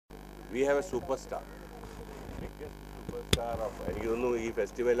we have a superstar. Biggest superstar of എനിക്ക് തോന്നുന്നു ഈ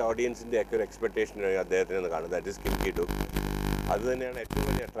ഫെസ്റ്റിവൽ ഓഡിയൻസിൻ്റെ ഒക്കെ ഒരു എക്സ്പെക്ടേഷൻ അദ്ദേഹത്തിന് ഒന്ന് കാണുന്നത്. That is കിംകി do. അത് തന്നെയാണ് ഏറ്റവും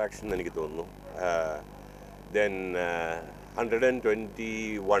വലിയ അട്രാക്ഷൻ എന്ന് എനിക്ക് തോന്നുന്നു. ദെൻ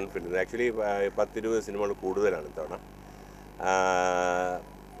 121 ഫിലിം, ആക്ച്വലി 10-20 സിനിമകൾ കൂടുതലാണ് ഇത്തവണ.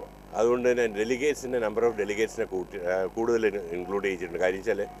 അതുകൊണ്ട് തന്നെ ഡെലിഗേറ്റ്സിൻ്റെ നമ്പർ ഓഫ് ഡെലിഗേറ്റ്സിനെ കൂടുതൽ ഇൻക്ലൂഡ് ചെയ്തിട്ടുണ്ട്. കാര്യം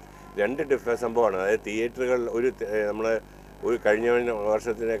വെച്ചാൽ രണ്ട് സംഭവമാണ്. അതായത് തിയേറ്ററുകൾ നമ്മൾ ഒരു കഴിഞ്ഞ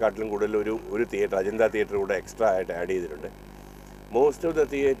വർഷത്തിനെക്കാട്ടിലും കൂടുതൽ ഒരു തിയേറ്റർ, അജന്ത തിയേറ്റർ കൂടെ എക്സ്ട്രാ ആയിട്ട് ആഡ് ചെയ്തിട്ടുണ്ട്. Most of the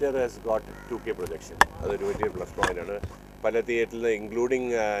theatre has got 2K projection. അതൊരു വലിയ പ്ലസ് പോയിൻ്റാണ്. പല തിയേറ്ററിൽ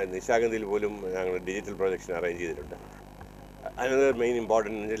ഇൻക്ലൂഡിങ് നിശാഗന്ധിയിൽ പോലും ഞങ്ങൾ ഡിജിറ്റൽ പ്രൊജക്ഷൻ അറേഞ്ച് ചെയ്തിട്ടുണ്ട്. Another main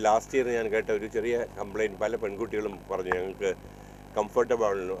important, last year ഞാൻ കേട്ട ഒരു ചെറിയ കംപ്ലയിൻറ്റ്, പല പെൺകുട്ടികളും പറഞ്ഞു ഞങ്ങൾക്ക്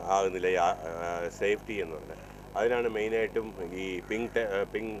കംഫർട്ടബിൾ ആകുന്നില്ല സേഫ്റ്റി എന്ന് പറഞ്ഞാൽ. അതിനാണ് മെയിനായിട്ടും ഈ പിങ്ക്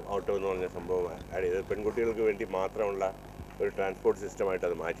ഓട്ടോ എന്ന് പറഞ്ഞ സംഭവം ആഡ് ചെയ്തത്. പെൺകുട്ടികൾക്ക് വേണ്ടി മാത്രമുള്ള ഒരു ട്രാൻസ്പോർട്ട് സിസ്റ്റമായിട്ട്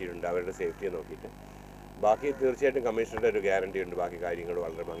അത് മാറ്റിയിട്ടുണ്ട്, അവരുടെ സേഫ്റ്റിയെ നോക്കിയിട്ട്. ബാക്കി തീർച്ചയായിട്ടും കമ്മീഷണറുടെ ഒരു ഗ്യാരണ്ടി ഉണ്ട്. ബാക്കി കാര്യങ്ങൾ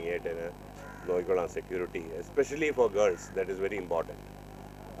വളരെ ഭംഗിയായിട്ട് തന്നെ നോക്കിക്കൊള്ളാം. Security especially for girls, that is very important.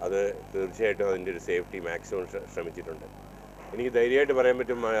 അത് തീർച്ചയായിട്ടും അതിൻ്റെ ഒരു സേഫ്റ്റി മാക്സിമം ശ്രമിച്ചിട്ടുണ്ട്. എനിക്ക് ധൈര്യമായിട്ട് പറയാൻ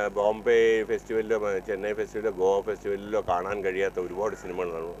പറ്റും, ബോംബെ ഫെസ്റ്റിവലിലോ ചെന്നൈ ഫെസ്റ്റിവലിലോ ഗോവ ഫെസ്റ്റിവലിലോ കാണാൻ കഴിയാത്ത ഒരുപാട് സിനിമകൾ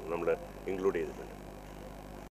നമ്മൾ ഇൻക്ലൂഡ് ചെയ്തിട്ടുണ്ട്.